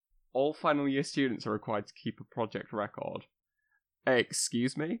all final year students are required to keep a project record.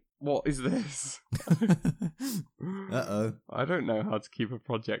 Excuse me? What is this? Uh-oh. I don't know how to keep a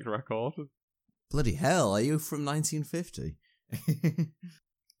project record. Bloody hell, are you from 1950?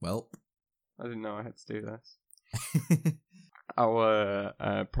 Well. I didn't know I had to do this. Our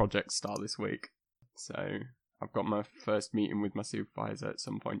projects start this week, so I've got my first meeting with my supervisor at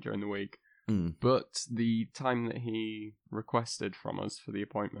some point during the week. But the time that he requested from us for the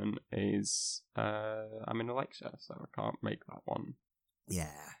appointment is I'm in a lecture, so I can't make that one.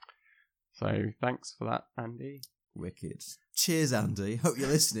 Yeah. So thanks for that, Andy. Wicked. Cheers, Andy. Hope you're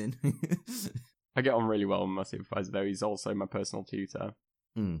listening. I get on really well with my supervisor, though. He's also my personal tutor.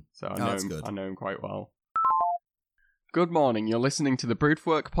 So I know him quite well. Good morning. You're listening to the Brewed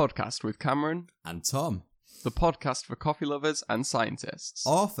for Work podcast with Cameron and Tom. The podcast for coffee lovers and scientists.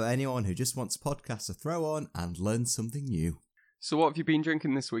 Or for anyone who just wants a podcast to throw on and learn something new. So what have you been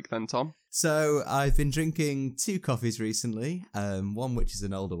drinking this week then, Tom? So I've been drinking 2 coffees recently. One which is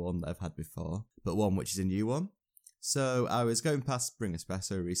an older one that I've had before, but one which is a new one. So I was going past Bring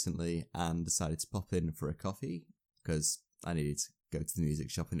Espresso recently and decided to pop in for a coffee because I needed to go to the music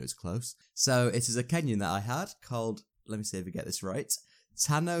shop and it was close. So it is a Kenyan that I had called, let me see if I get this right,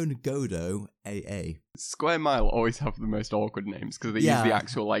 Tano Ngodo AA. Square Mile always have the most awkward names because they use the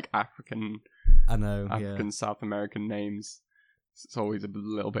actual African South American names. It's always a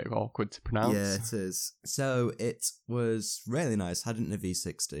little bit awkward to pronounce. Yeah, it is. So it was really nice. Had it in a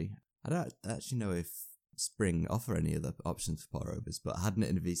V60. I don't actually know if Spring offer any other options for pour overs, but I had it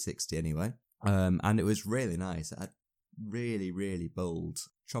in a V60 anyway. And it was really nice. It had really, really bold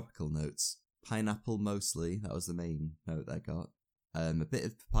tropical notes. Pineapple mostly, that was the main note I got. A bit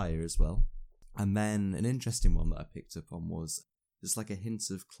of papaya as well. And then an interesting one that I picked up on was just like a hint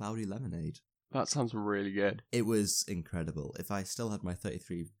of cloudy lemonade. That sounds really good. It was incredible. If I still had my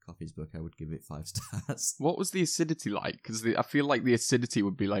 33 coffees book, I would give it 5 stars. What was the acidity like? Because I feel like the acidity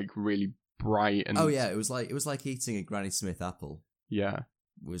would be really bright and... Oh yeah, it was like eating a Granny Smith apple. Yeah.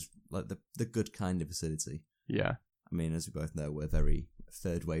 It was like the good kind of acidity. Yeah. I mean, as we both know, we're very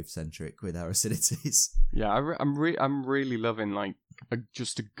third wave centric with our acidities. Yeah, I'm really loving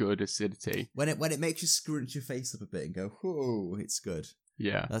just a good acidity. When it makes you scrunch your face up a bit and go, whoa, it's good.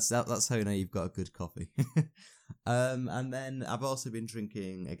 Yeah, that's how you know you've got a good coffee. And then I've also been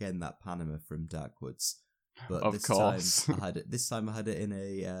drinking again that Panama from Darkwoods, but of this course time I had it in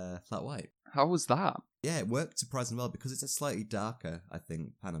a flat white. How was that? Yeah, it worked surprisingly well because it's a slightly darker, I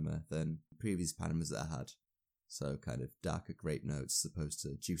think, Panama than previous Panamas that I had. So kind of darker grape notes as opposed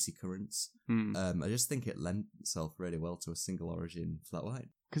to juicy currants. I just think it lent itself really well to a single origin flat white.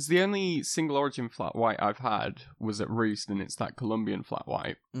 Because the only single origin flat white I've had was at Roost, and it's that Colombian flat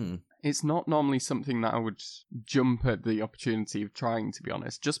white. It's not normally something that I would jump at the opportunity of trying, to be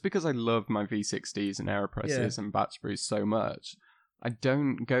honest. Just because I love my V60s and AeroPresses and batch brews so much, I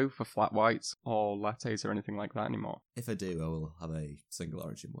don't go for flat whites or lattes or anything like that anymore. If I do, I will have a single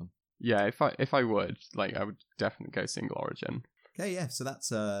origin one. Yeah, if I would, I would definitely go single origin. Okay, yeah, so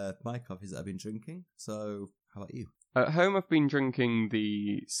that's my coffees that I've been drinking. So, how about you? At home, I've been drinking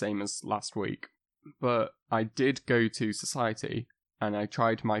the same as last week, but I did go to Society, and I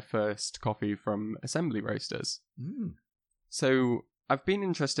tried my first coffee from Assembly Roasters. So, I've been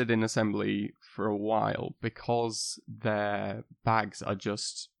interested in Assembly for a while because their bags are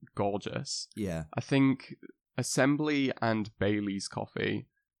just gorgeous. Yeah. I think Assembly and Bailey's coffee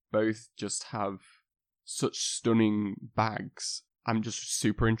both just have such stunning bags. I'm just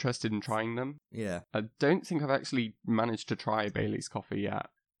super interested in trying them. Yeah. I don't think I've actually managed to try Bailey's coffee yet,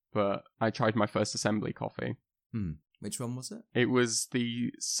 but I tried my first Assembly coffee. Which one was it? It was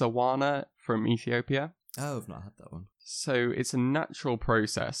the Sawana from Ethiopia. Oh, I've not had that one. So it's a natural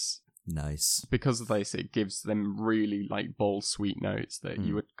process. Nice. Because of this, it gives them really bold sweet notes that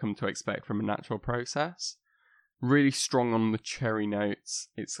you would come to expect from a natural process. Really strong on the cherry notes.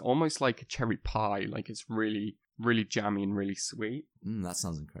 It's almost like a cherry pie. It's really, really jammy and really sweet. That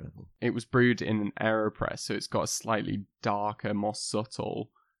sounds incredible. It was brewed in an AeroPress, so it's got a slightly darker, more subtle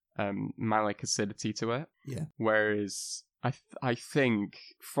malic acidity to it. Yeah. Whereas I think,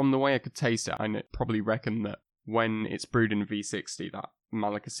 from the way I could taste it, I probably reckon that when it's brewed in V60, that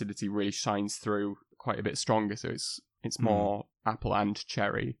malic acidity really shines through quite a bit stronger. So it's more apple and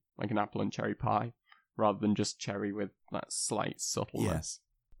cherry, like an apple and cherry pie, rather than just cherry with that slight subtleness.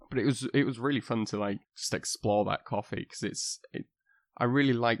 Yeah. But it was really fun to just explore that coffee because I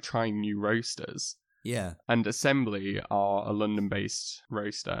really like trying new roasters. Yeah. And Assembly are a London-based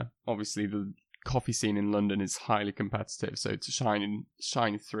roaster. Obviously, the coffee scene in London is highly competitive, so to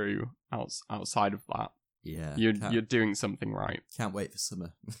shine through outside of that Yeah. you're doing something right. Can't wait for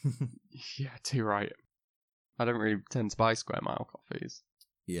summer. Yeah, too right. I don't really tend to buy Square Mile coffees.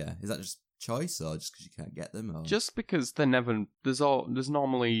 Yeah. Is that just choice or just because you can't get them? Or? Just because they're never there's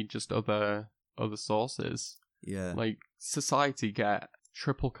normally just other sources. Yeah. Like Society get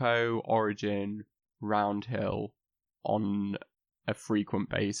Triple Co, Origin, Roundhill on a frequent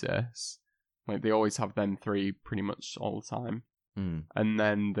basis. Like they always have them three pretty much all the time. Mm. And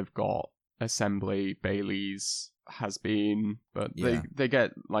then they've got Assembly, Bailey's, Has Been, but they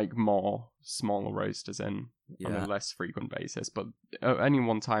get like more smaller roasters in on a less frequent basis. But at any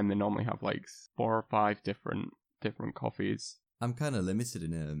one time, they normally have like 4 or 5 different coffees. I'm kind of limited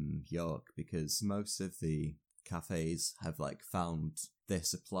in York because most of the cafes have like found their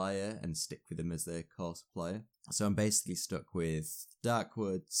supplier and stick with them as their core supplier. So I'm basically stuck with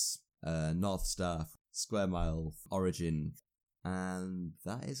Darkwoods, North Star, Square Mile, Origin, and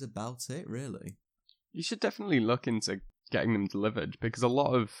that is about it, really. You should definitely look into getting them delivered because a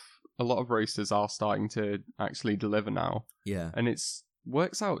lot of roasters are starting to actually deliver now. Yeah. And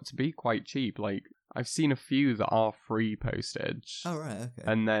works out to be quite cheap. Like I've seen a few that are free postage. Oh right, okay.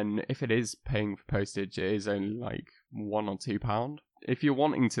 And then if it is paying for postage, it is only like £1 or £2. If you're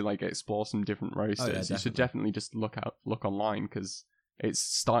wanting to like explore some different roasters, you should definitely just look online because it's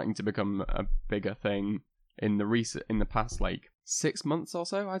starting to become a bigger thing in the past like 6 months or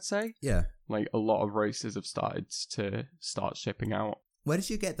so, I'd say. Yeah. Like a lot of roasters have started to shipping out. Where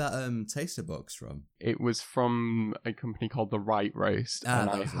did you get that taster box from? It was from a company called The Right Roast, and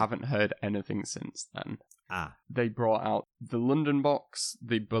I haven't heard anything since then. They brought out the London box,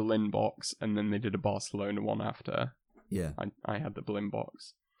 the Berlin box, and then they did a Barcelona one after. Yeah. I had the Berlin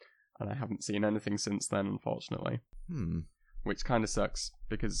box, and I haven't seen anything since then, unfortunately. Which kind of sucks,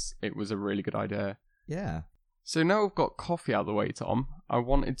 because it was a really good idea. Yeah. So now we've got coffee out of the way, Tom, I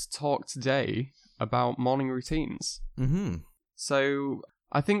wanted to talk today about morning routines. Mm-hmm. So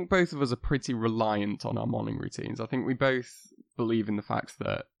I think both of us are pretty reliant on our morning routines. I think we both believe in the fact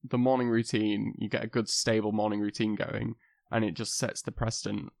that the morning routine, you get a good stable morning routine going, and it just sets the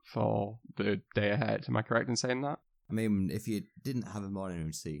precedent for the day ahead. Am I correct in saying that? I mean, if you didn't have a morning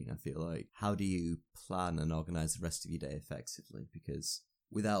routine, I feel like, how do you plan and organise the rest of your day effectively? Because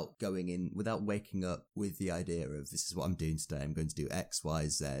without waking up with the idea of this is what I'm doing today, I'm going to do X, Y,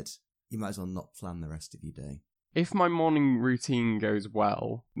 Z, you might as well not plan the rest of your day. If my morning routine goes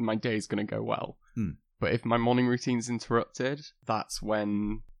well, my day's going to go well. But if my morning routine's interrupted, that's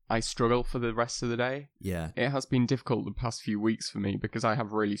when I struggle for the rest of the day. Yeah. It has been difficult the past few weeks for me because I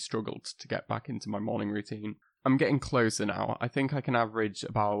have really struggled to get back into my morning routine. I'm getting closer now. I think I can average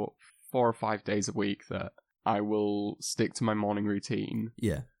about 4 or 5 days a week that I will stick to my morning routine.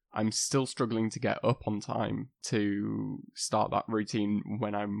 Yeah. I'm still struggling to get up on time to start that routine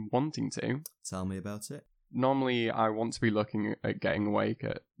when I'm wanting to. Tell me about it. Normally, I want to be looking at being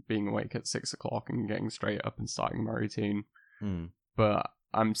awake at 6 o'clock and getting straight up and starting my routine. But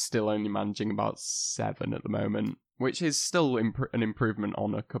I'm still only managing about 7 at the moment, which is still an improvement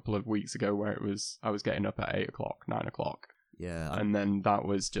on a couple of weeks ago where I was getting up at 8 o'clock, 9 o'clock. Yeah. And then that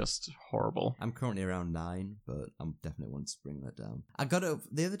was just horrible. I'm currently around 9, but I'm definitely wanting to bring that down. I got up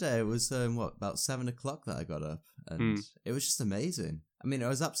the other day, it was about 7 o'clock that I got up, and it was just amazing. I mean, I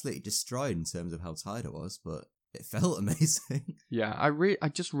was absolutely destroyed in terms of how tired I was, but it felt amazing. Yeah, I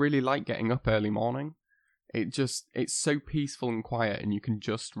just really like getting up early morning. It's so peaceful and quiet, and you can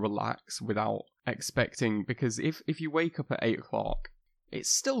just relax without expecting, because if you wake up at 8 o'clock, it's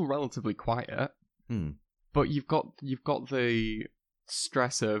still relatively quiet. But you've got the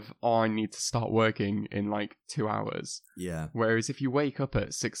stress of, I need to start working in like 2 hours. Yeah. Whereas if you wake up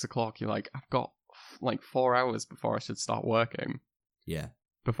at 6 o'clock, you're like, I've got like 4 hours before I should start working. Yeah.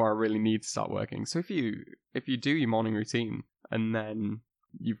 Before I really need to start working. So if you do your morning routine and then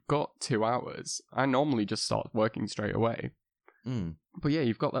you've got 2 hours, I normally just start working straight away. But yeah,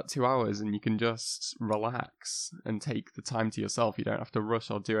 you've got that 2 hours and you can just relax and take the time to yourself. You don't have to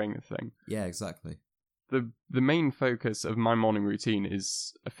rush or do anything. Yeah, exactly. The main focus of my morning routine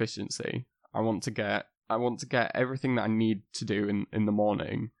is efficiency. I want to get everything that I need to do in the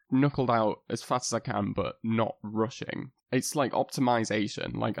morning knuckled out as fast as I can, but not rushing. It's like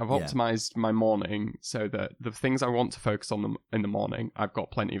optimization. Like I've optimized my morning so that the things I want to focus on in the morning, I've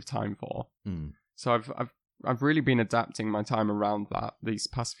got plenty of time for. So I've really been adapting my time around that these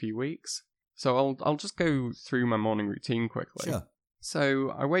past few weeks. So I'll just go through my morning routine quickly. Sure.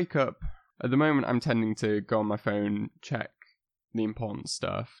 So I wake up. At the moment, I'm tending to go on my phone, check the important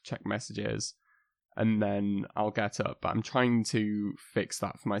stuff, check messages, and then I'll get up. But I'm trying to fix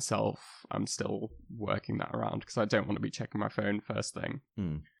that for myself. I'm still working that around because I don't want to be checking my phone first thing.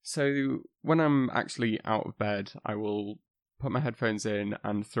 So when I'm actually out of bed, I will put my headphones in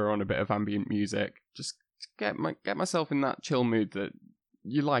and throw on a bit of ambient music. Just get myself in that chill mood that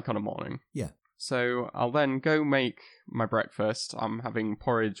you like on a morning. Yeah. So I'll then go make my breakfast. I'm having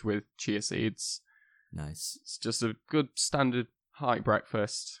porridge with chia seeds. Nice. It's just a good standard hearty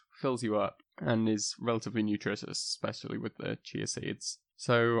breakfast. Fills you up and is relatively nutritious, especially with the chia seeds.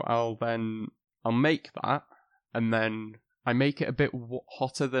 So I'll make that, and then I make it a bit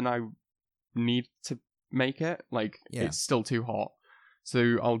hotter than I need to make it. Like, it's still too hot.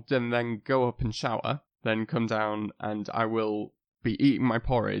 So I'll then go up and shower, then come down, and I will be eating my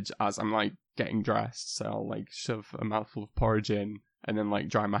porridge as I'm, like, getting dressed. So I'll, like, shove a mouthful of porridge in, and then, like,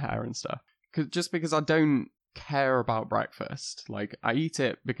 dry my hair and stuff. Just because I don't care about breakfast. Like, I eat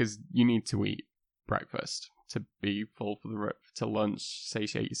it because you need to eat breakfast to be full to lunch,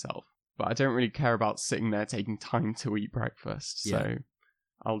 satiate yourself. But I don't really care about sitting there taking time to eat breakfast. Yeah. So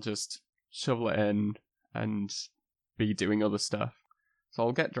I'll just shovel it in and be doing other stuff. So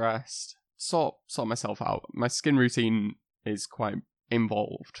I'll get dressed, sort myself out. My skin routine is quite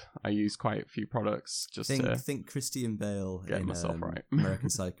involved. I use quite a few products just to think Christian Bale get in myself right. American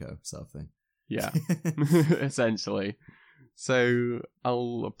Psycho sort of thing. Yeah, essentially. So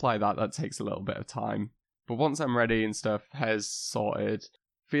I'll apply that. That takes a little bit of time. But once I'm ready and stuff, hair's sorted,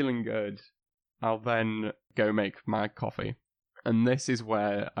 feeling good, I'll then go make my coffee. And this is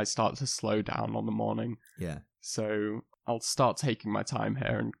where I start to slow down on the morning. Yeah. So I'll start taking my time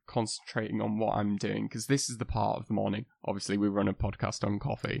here and concentrating on what I'm doing, because this is the part of the morning. Obviously, we run a podcast on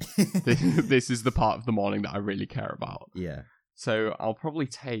coffee. This is the part of the morning that I really care about. Yeah. So I'll probably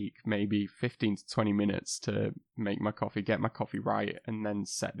take maybe 15 to 20 minutes to make my coffee, get my coffee right, and then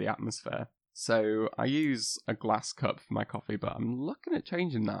set the atmosphere. So I use a glass cup for my coffee, but I'm looking at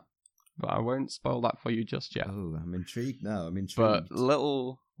changing that. But I won't spoil that for you just yet. Oh, I'm intrigued now. I'm intrigued. But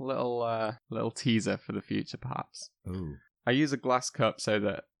little teaser for the future, perhaps. Oh. I use a glass cup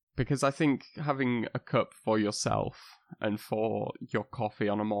because I think having a cup for yourself and for your coffee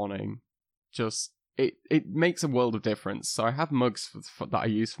on a morning just... It makes a world of difference. So I have mugs that I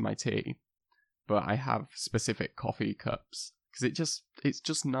use for my tea, but I have specific coffee cups because it's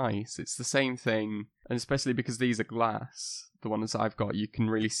just nice. It's the same thing, and especially because these are glass, the ones I've got, you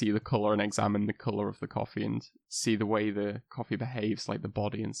can really see the colour and examine the colour of the coffee and see the way the coffee behaves, like the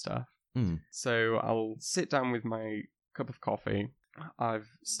body and stuff. So I'll sit down with my cup of coffee. I've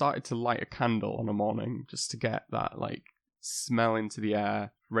started to light a candle on a morning just to get that like smell into the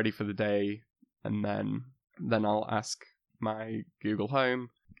air, ready for the day. And then I'll ask my Google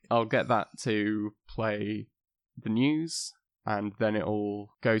Home. I'll get that to play the news, and then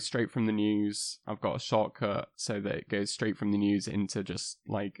it'll go straight from the news. I've got a shortcut so that it goes straight from the news into just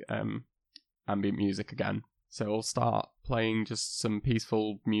like ambient music again. So I'll start playing just some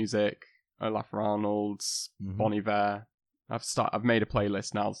peaceful music, Olaf Arnolds, Bon Iver. I've made a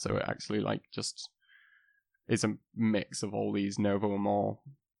playlist now, so it actually like just is a mix of all these Novo Amor,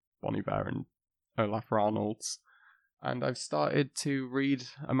 Bon Iver, and Olaf Arnolds. And I've started to read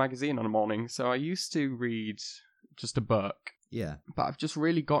a magazine on a morning. So I used to read just a book. Yeah. But I've just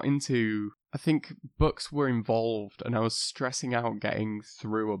really got into... I think books were involved and I was stressing out getting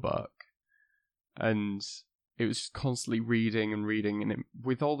through a book. And it was just constantly reading and reading. And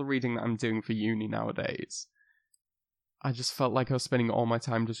with all the reading that I'm doing for uni nowadays, I just felt like I was spending all my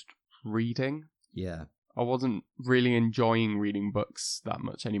time just reading. Yeah. I wasn't really enjoying reading books that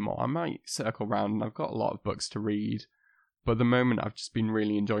much anymore. I might circle around and I've got a lot of books to read, but at the moment I've just been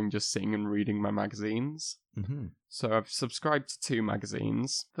really enjoying just sitting and reading my magazines. So I've subscribed to 2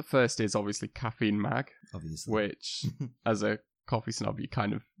 magazines. The first is obviously Caffeine Mag, obviously, which as a coffee snob you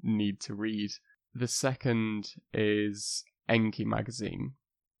kind of need to read. The second is Enki magazine.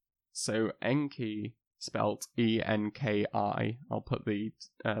 So Enki, spelt Enki, I'll put the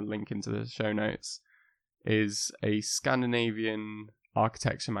link into the show notes, is a Scandinavian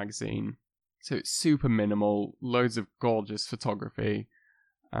architecture magazine. So it's super minimal, loads of gorgeous photography,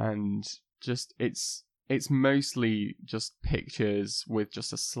 and just it's mostly just pictures with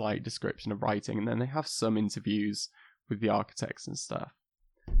just a slight description of writing, and then they have some interviews with the architects and stuff.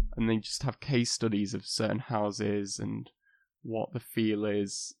 And they just have case studies of certain houses and what the feel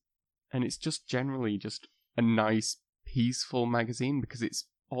is. And it's just generally just a nice, peaceful magazine because it's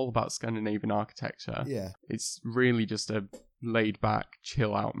all about Scandinavian architecture. Yeah. It's really just a laid-back,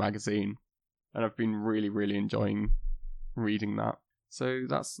 chill-out magazine. And I've been really, really enjoying reading that. So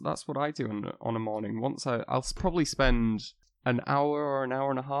that's what I do on a morning. I'll probably spend an hour or an hour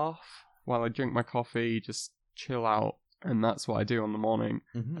and a half while I drink my coffee, just chill out, and that's what I do on the morning.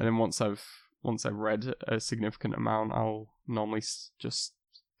 Mm-hmm. And then once I've read a significant amount, I'll normally just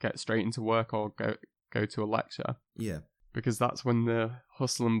get straight into work or go to a lecture. Yeah. Because that's when the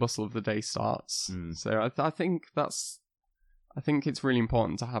hustle and bustle of the day starts. So I think it's really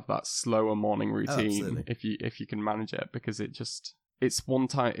important to have that slower morning routine if you can manage it, because it's one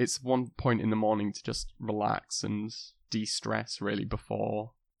point in the morning to just relax and de-stress really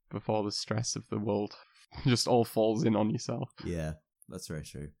before the stress of the world just all falls in on yourself. Yeah, that's very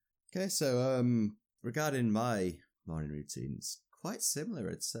true. Okay, so regarding my morning routines, quite similar,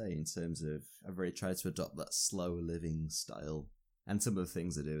 I'd say, in terms of I've really tried to adopt that slow living style, and some of the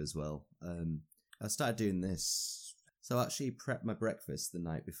things I do as well. I started doing this, so I actually prep my breakfast the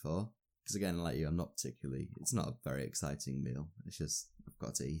night before, because again, like you, it's not a very exciting meal, it's just, I've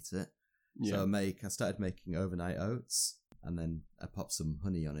got to eat it. Yeah. So I started making overnight oats, and then I pop some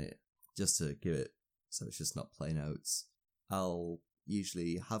honey on it, just to give it, so it's just not plain oats. I'll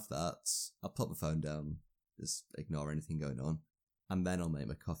usually have that, I'll put my phone down, just ignore anything going on, and then I'll make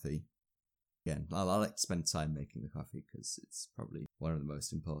my coffee. Again, I like to spend time making the coffee because it's probably one of the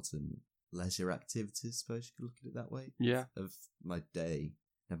most important leisure activities, suppose you could look at it that way. Yeah. Of my day,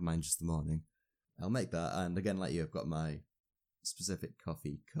 never mind just the morning. I'll make that, and again, like you, I've got my specific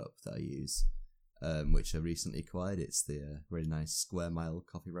coffee cup that I use, which I recently acquired. It's the really nice Square Mile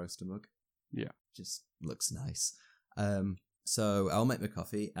coffee roaster mug. Yeah. Just looks nice. So I'll make my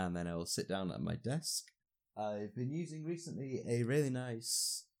coffee, and then I'll sit down at my desk. I've been using recently a really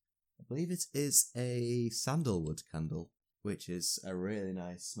nice, I believe it is a sandalwood candle, which is a really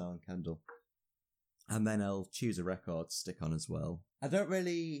nice smelling candle. And then I'll choose a record to stick on as well. I don't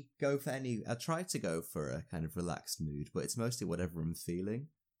really go for I try to go for a kind of relaxed mood, but it's mostly whatever I'm feeling.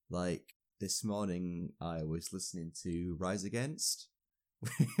 Like this morning, I was listening to Rise Against,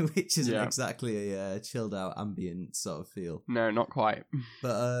 which isn't exactly a chilled out ambient sort of feel. No, not quite.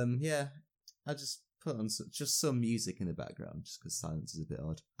 But yeah, I just put on just some music in the background, just because silence is a bit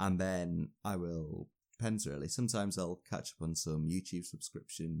odd. And then I will, depends really, sometimes I'll catch up on some YouTube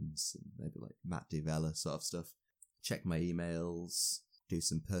subscriptions, maybe like Matt D'Avella sort of stuff, check my emails, do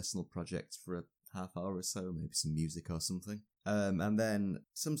some personal projects for a half hour or so, maybe some music or something. And then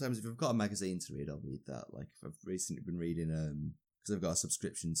sometimes if I've got a magazine to read, I'll read that. Like I've recently been reading, because I've got a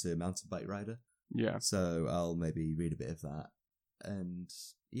subscription to Mountain Bike Rider. Yeah. So I'll maybe read a bit of that. And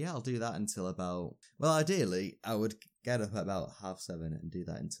yeah, I'll do that until about, well, ideally, I would get up at about 7:30 and do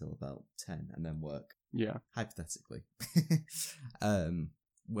that until about 10 and then work. Yeah. Hypothetically.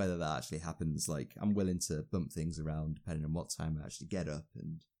 Whether that actually happens, like, I'm willing to bump things around depending on what time I actually get up.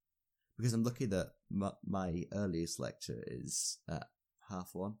 And because I'm lucky that my earliest lecture is at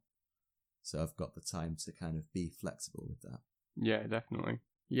 1:30. So I've got the time to kind of be flexible with that. Yeah, definitely.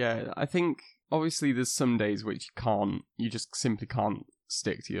 Yeah, I think obviously there's some days which you just simply can't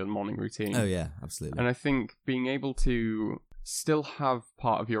stick to your morning routine. Oh yeah, absolutely. And I think being able to still have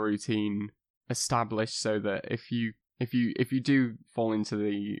part of your routine established, so that if you do fall into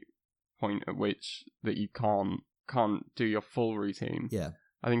the point at which that you can't do your full routine, yeah,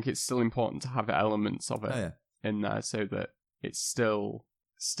 I think it's still important to have elements of it in there, so that it's still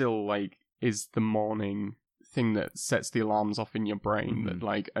like is the morning thing that sets the alarms off in your brain, that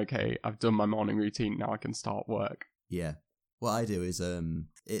like, okay, I've done my morning routine, now I can start work. Yeah. What I do is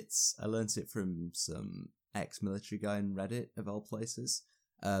I learnt it from some ex-military guy on Reddit of all places.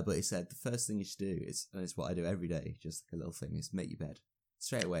 But he said the first thing you should do is, and it's what I do every day, just like a little thing, is make your bed.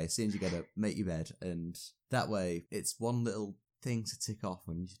 Straight away, as soon as you get up, make your bed, and that way it's one little thing to tick off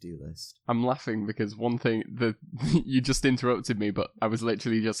on your to-do list. I'm laughing because one thing you just interrupted me, but I was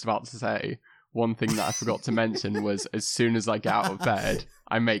literally just about to say one thing that I forgot to mention was as soon as I get out of bed,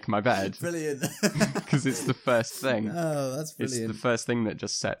 I make my bed. Brilliant. Because it's the first thing. Oh, that's brilliant. It's the first thing that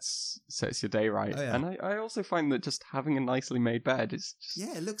just sets your day right. Oh, yeah. And I also find that just having a nicely made bed is just...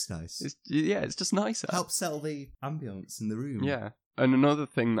 Yeah, it looks nice. It's just nicer. Helps settle the ambience in the room. Yeah. And another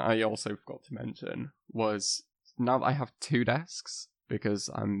thing that I also forgot to mention was, now that I have 2 desks, because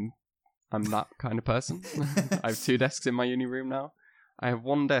I'm that kind of person. I have 2 desks in my uni room now. I have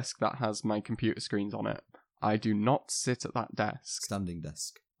one desk that has my computer screens on it. I do not sit at that desk. Standing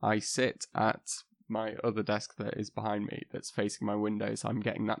desk. I sit at my other desk that is behind me, that's facing my window, so I'm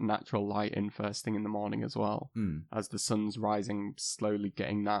getting that natural light in first thing in the morning as well. As the sun's rising, slowly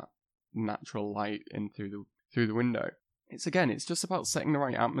getting that natural light in through the window. It's just about setting the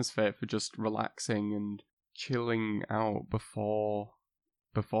right atmosphere for just relaxing and chilling out before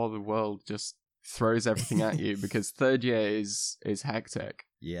the world just throws everything at you, because third year is hectic.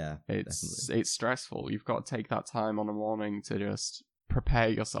 Yeah, it's stressful. You've got to take that time on a morning to just prepare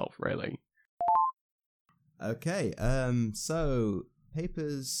yourself, really. Okay, so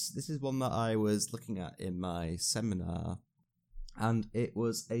papers, this is one that I was looking at in my seminar, and it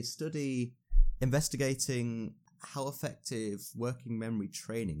was a study investigating how effective working memory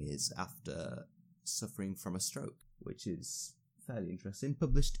training is after suffering from a stroke, which is fairly interesting,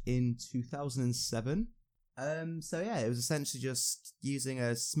 published in 2007. So yeah, it was essentially just using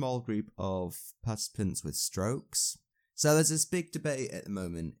a small group of participants with strokes. So there's this big debate at the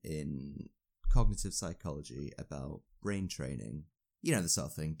moment in cognitive psychology about brain training. You know, the sort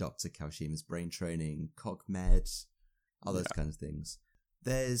of thing, Dr. Kawashima's brain training, CogMed, all those kinds of things.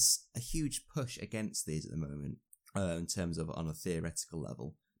 There's a huge push against these at the moment, in terms of on a theoretical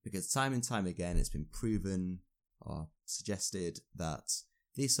level, because time and time again it's been proven or suggested that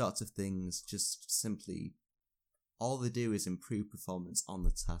these sorts of things just simply, all they do is improve performance on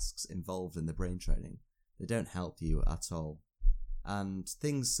the tasks involved in the brain training. They don't help you at all. And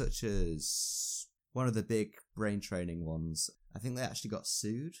things such as one of the big brain training ones, I think they actually got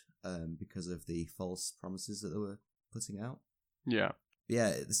sued because of the false promises that they were putting out. Yeah.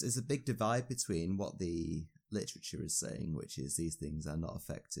 Yeah, there's a big divide between what the literature is saying, which is these things are not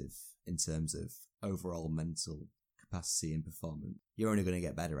effective in terms of overall mental capacity and performance. You're only going to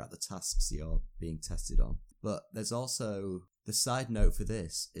get better at the tasks you're being tested on. But there's also the side note for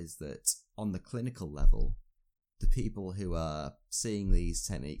this is that on the clinical level, the people who are seeing these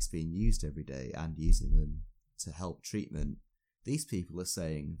techniques being used every day and using them to help treatment, these people are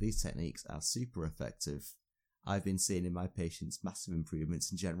saying these techniques are super effective. I've been seeing in my patients massive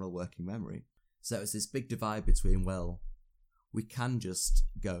improvements in general working memory. So it's this big divide between, well, we can just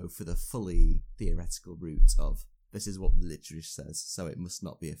go for the fully theoretical route of this is what the literature says, so it must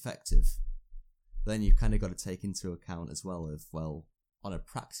not be effective. Then you've kind of got to take into account as well of, well, on a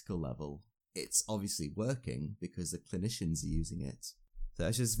practical level, it's obviously working because the clinicians are using it. So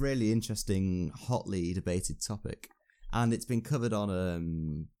it's just really interesting, hotly debated topic. And it's been covered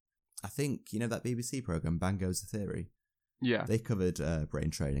on, I think, you know that BBC programme, Bang Goes the Theory? Yeah. They covered brain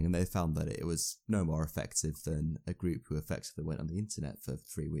training, and they found that it was no more effective than a group who effectively went on the internet for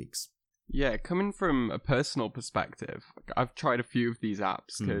 3 weeks. Yeah, coming from a personal perspective, I've tried a few of these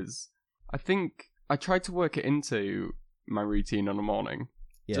apps because I think I tried to work it into my routine on a morning.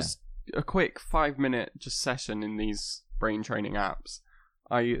 Yeah. Just a quick 5-minute just session in these brain training apps,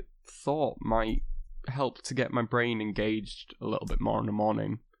 I thought might help to get my brain engaged a little bit more in the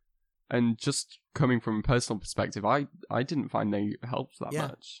morning. And just coming from a personal perspective, I didn't find they helped that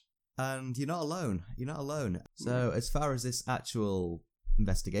much. And you're not alone. You're not alone. So as far as this actual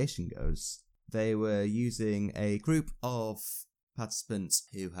investigation goes, they were using a group of participants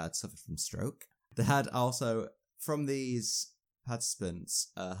who had suffered from stroke. They had also, from these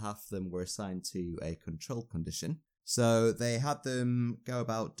participants, half of them were assigned to a control condition. So they had them go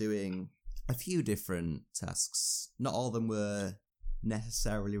about doing a few different tasks. Not all of them were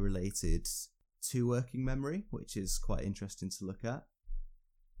necessarily related to working memory, which is quite interesting to look at.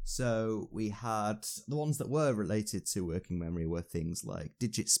 So we had the ones that were related to working memory were things like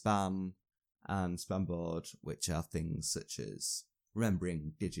digit span and span board, which are things such as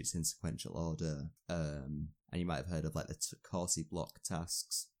remembering digits in sequential order. And you might have heard of like the Corsi block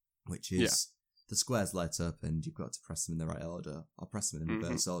tasks, which is the squares light up and you've got to press them in the right order or press them in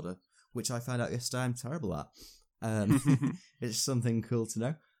reverse order, which I found out yesterday I'm terrible at. It's something cool to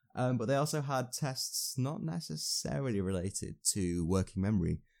know. But they also had tests not necessarily related to working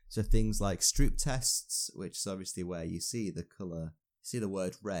memory. So things like Stroop tests, which is obviously where you see the colour, see the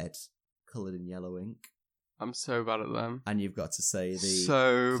word red coloured in yellow ink. I'm so bad at them. And you've got to say the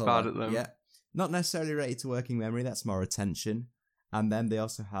So colour. bad at them. Yeah. Not necessarily related to working memory, that's more attention. And then they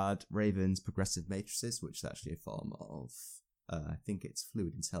also had Raven's progressive matrices, which is actually a form of, I think it's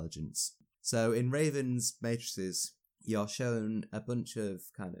fluid intelligence. So in Raven's matrices, you're shown a bunch of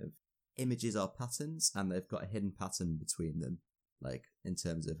kind of images or patterns, and they've got a hidden pattern between them, like in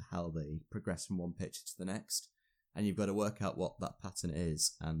terms of how they progress from one picture to the next. And you've got to work out what that pattern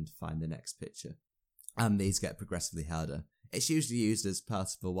is and find the next picture. And these get progressively harder. It's usually used as part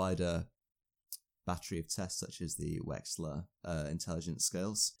of a wider battery of tests, such as the Wechsler intelligence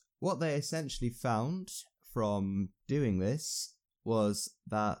scales. What they essentially found from doing this was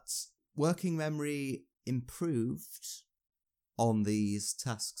that working memory improved on these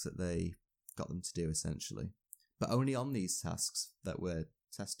tasks that they got them to do, essentially. But only on these tasks that were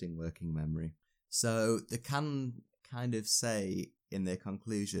testing working memory. So they can kind of say in their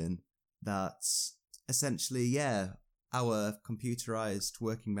conclusion that essentially, yeah, our computerized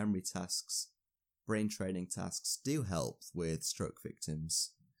working memory tasks, brain training tasks, do help with stroke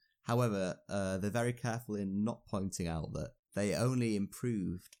victims. However, they're very careful in not pointing out that they only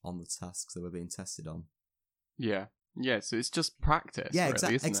improved on the tasks they were being tested on. Yeah. Yeah, so it's just practice, Yeah,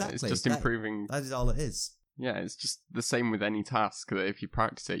 really, isn't exactly. it? It's just improving. That is all it is. Yeah, it's just the same with any task, that if you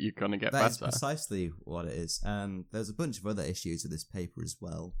practice it, you're going to get That is better. precisely what it is. And there's a bunch of other issues with this paper as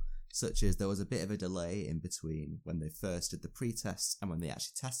well, such as there was a bit of a delay in between when they first did the pre-tests and when they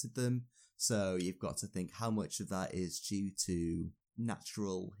actually tested them. So you've got to think how much of that is due to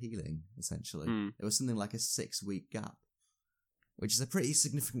natural healing, essentially. It was something like a 6-week gap, which is a pretty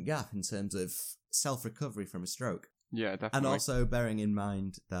significant gap in terms of self-recovery from a stroke. Yeah, definitely. And also bearing in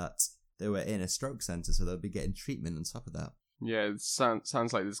mind that they were in a stroke centre, so they'll be getting treatment on top of that. Yeah, it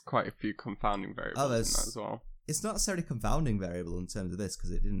sounds like there's quite a few confounding variables in that as well. It's not necessarily a confounding variable in terms of this,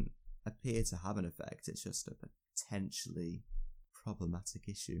 because it didn't appear to have an effect. It's just a potentially problematic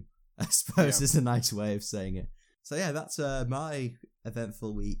issue, I suppose, is a nice way of saying it. So yeah, that's my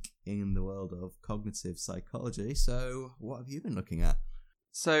eventful week in the world of cognitive psychology. So what have you been looking at?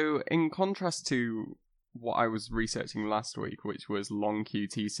 So in contrast to what I was researching last week, which was long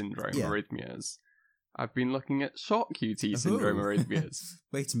QT syndrome arrhythmias, I've been looking at short QT syndrome arrhythmias.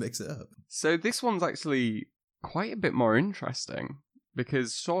 Way to mix it up. So this one's actually quite a bit more interesting,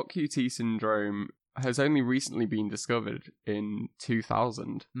 because short QT syndrome has only recently been discovered in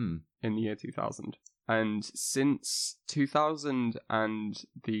 2000, in the year 2000. And since 2000 and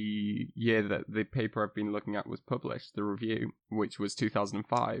the year that the paper I've been looking at was published, the review, which was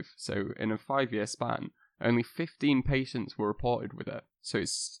 2005, so in a 5-year span, only 15 patients were reported with it. So it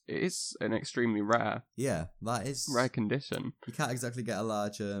is an extremely rare condition. You can't exactly get a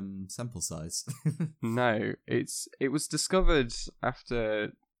large sample size. No, it was discovered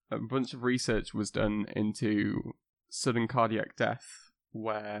after a bunch of research was done into sudden cardiac death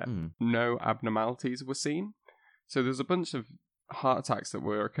where no abnormalities were seen. So there's a bunch of heart attacks that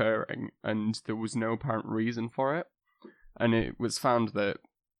were occurring and there was no apparent reason for it. And it was found that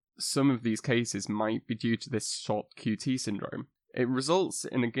some of these cases might be due to this short QT syndrome. It results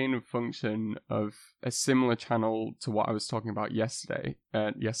in a gain of function of a similar channel to what I was talking about last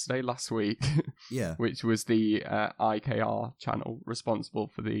week, which was the IKR channel responsible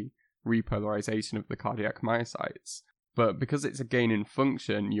for the repolarization of the cardiac myocytes. But because it's a gain in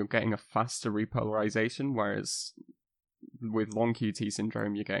function, you're getting a faster repolarization, whereas with long QT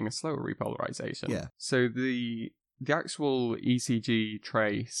syndrome, you're getting a slower repolarization. Yeah. So the actual ECG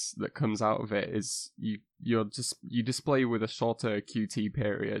trace that comes out of it is you display with a shorter QT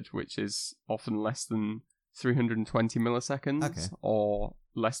period, which is often less than 320 milliseconds, or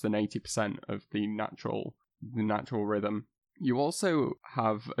less than 80% of the natural rhythm. You also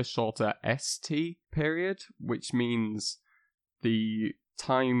have a shorter ST period, which means the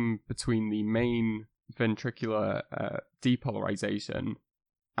time between the main ventricular depolarization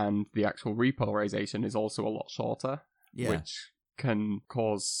and the actual repolarization is also a lot shorter, which can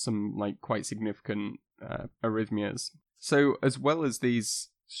cause some quite significant arrhythmias. So as well as these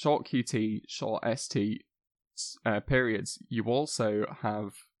short QT, short ST periods, you also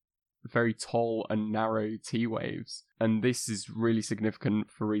have very tall and narrow T waves, and this is really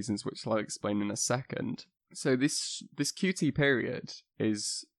significant for reasons which I'll explain in a second. So this QT period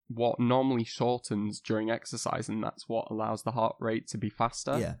is what normally shortens during exercise, and that's what allows the heart rate to be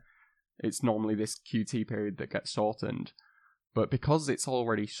faster. Yeah. It's normally this QT period that gets shortened, but because it's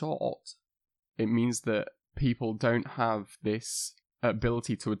already short, it means that people don't have this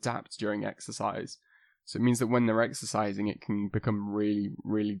ability to adapt during exercise. So it means that when they're exercising, it can become really,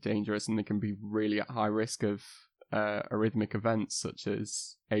 really dangerous, and they can be really at high risk of arrhythmic events such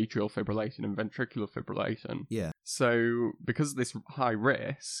as atrial fibrillation and ventricular fibrillation. Yeah. So because of this high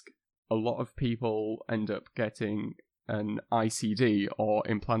risk, a lot of people end up getting an ICD, or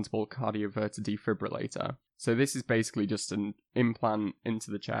implantable cardioverter defibrillator. So this is basically just an implant into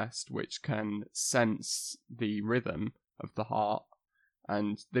the chest which can sense the rhythm of the heart,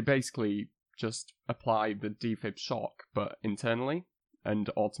 and they basically just apply the defib shock, but internally and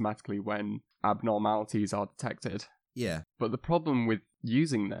automatically when abnormalities are detected. Yeah. But the problem with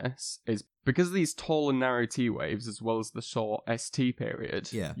using this is because of these tall and narrow T waves, as well as the short ST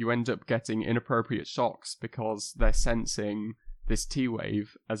period, you end up getting inappropriate shocks because they're sensing this T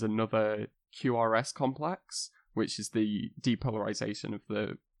wave as another QRS complex, which is the depolarization of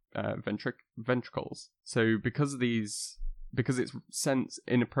the ventricles. So because it's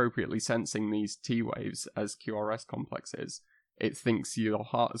inappropriately sensing these T waves as QRS complexes, it thinks your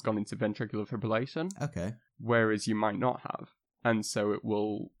heart has gone into ventricular fibrillation. Okay. Whereas you might not have. And so it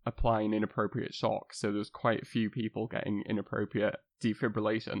will apply an inappropriate shock. So there's quite a few people getting inappropriate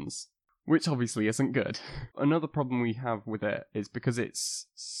defibrillations, which obviously isn't good. Another problem we have with it is because it's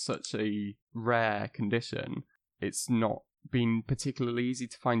such a rare condition, it's not been particularly easy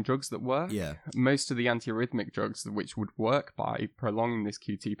to find drugs that work. Yeah. Most of the antiarrhythmic drugs which would work by prolonging this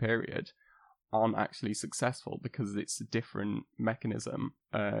QT period aren't actually successful because it's a different mechanism.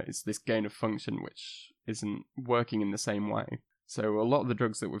 It's this gain of function which isn't working in the same way. So a lot of the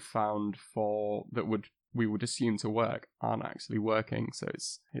drugs that we've found we would assume to work aren't actually working. So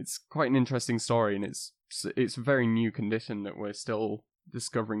it's quite an interesting story, and it's a very new condition that we're still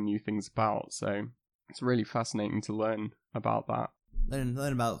discovering new things about. So it's really fascinating to learn about that. Learn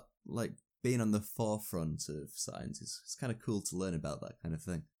about like being on the forefront of science. It's kind of cool to learn about that kind of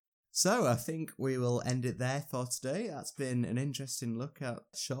thing. So I think we will end it there for today. That's been an interesting look at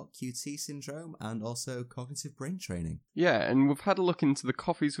short QT syndrome and also cognitive brain training. Yeah, and we've had a look into the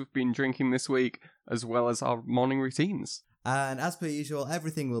coffees we've been drinking this week, as well as our morning routines. And as per usual,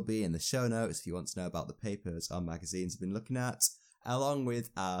 everything will be in the show notes if you want to know about the papers or magazines we've been looking at, along with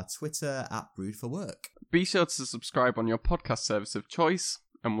our Twitter @BrewedForWork. Be sure to subscribe on your podcast service of choice,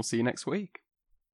 and we'll see you next week.